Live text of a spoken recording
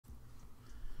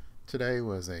Today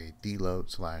was a deload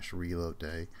slash reload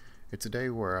day. It's a day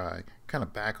where I kind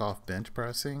of back off bench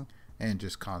pressing and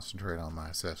just concentrate on my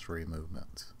accessory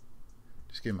movements.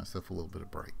 Just give myself a little bit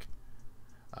of break.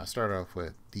 I start off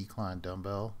with decline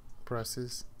dumbbell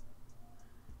presses,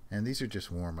 and these are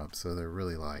just warm-ups, so they're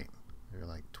really light. They're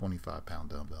like 25-pound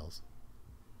dumbbells.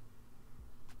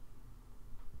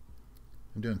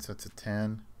 I'm doing sets of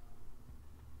 10.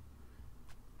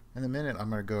 In a minute, I'm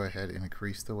going to go ahead and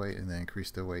increase the weight and then increase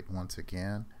the weight once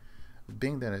again.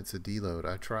 Being that it's a deload,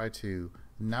 I try to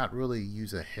not really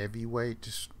use a heavy weight,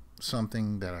 just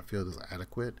something that I feel is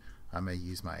adequate. I may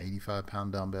use my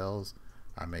 85-pound dumbbells,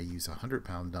 I may use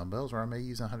 100-pound dumbbells, or I may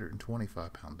use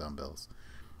 125-pound dumbbells.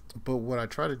 But what I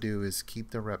try to do is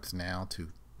keep the reps now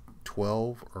to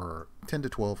 12 or 10 to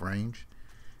 12 range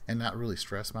and not really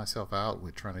stress myself out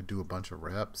with trying to do a bunch of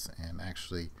reps and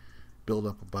actually build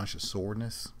up a bunch of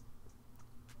soreness.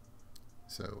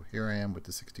 So here I am with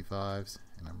the 65s,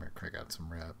 and I'm going to crank out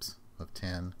some reps of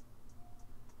 10.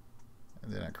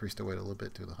 And then I increase the weight a little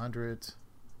bit to the 100s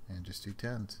and just do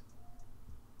 10s.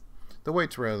 The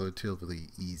weight's relatively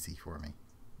easy for me.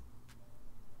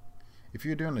 If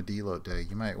you're doing a deload day,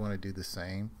 you might want to do the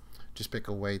same. Just pick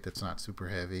a weight that's not super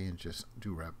heavy and just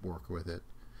do rep work with it.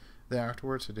 Then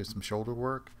afterwards, I did some shoulder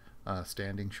work,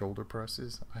 standing shoulder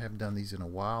presses. I haven't done these in a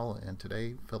while, and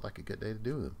today felt like a good day to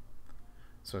do them.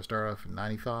 So I started off at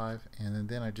 95, and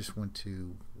then I just went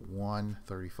to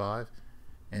 135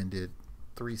 and did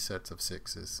 3 sets of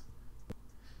 6s.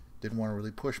 Didn't want to really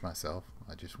push myself.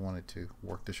 I just wanted to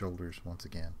work the shoulders once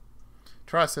again.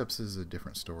 Triceps is a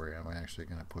different story. I'm actually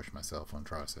going to push myself on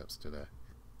triceps today.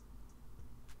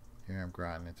 Here I'm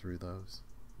grinding through those.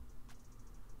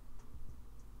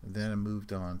 And then I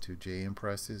moved on to JM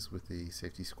presses with the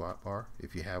safety squat bar.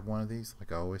 If you have one of these,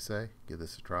 like I always say, give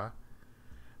this a try.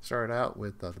 Started out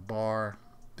with the bar,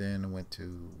 then went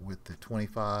with the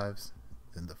 25s,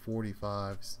 then the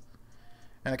 45s,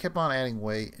 and I kept on adding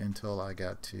weight until I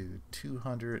got to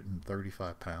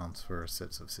 235 pounds for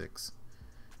sets of 6.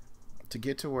 To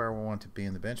get to where I want to be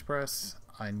in the bench press,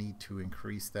 I need to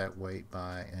increase that weight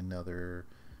by another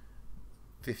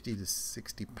 50 to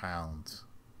 60 pounds.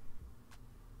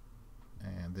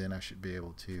 And then I should be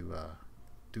able to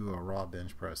do a raw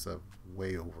bench press of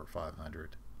way over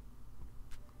 500.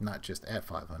 Not just at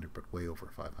 500, but way over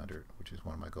 500, which is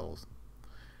one of my goals.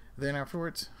 Then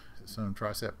afterwards, some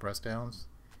tricep press downs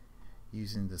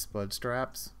using the spud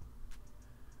straps.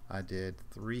 I did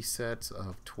 3 sets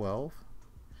of 12,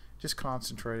 just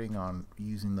concentrating on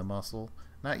using the muscle,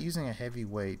 not using a heavy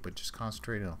weight, but just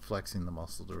concentrating on flexing the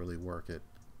muscle to really work it.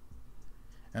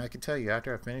 And I can tell you,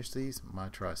 after I finished these, my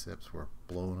triceps were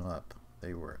blown up.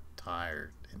 They were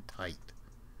tired and tight.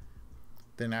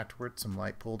 Then afterwards, some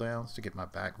light pull downs to get my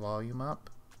back volume up.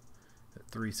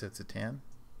 3 sets of 10.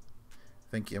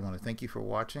 I want to thank you for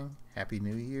watching. Happy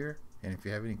New Year. And if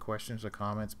you have any questions or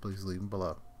comments, please leave them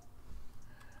below.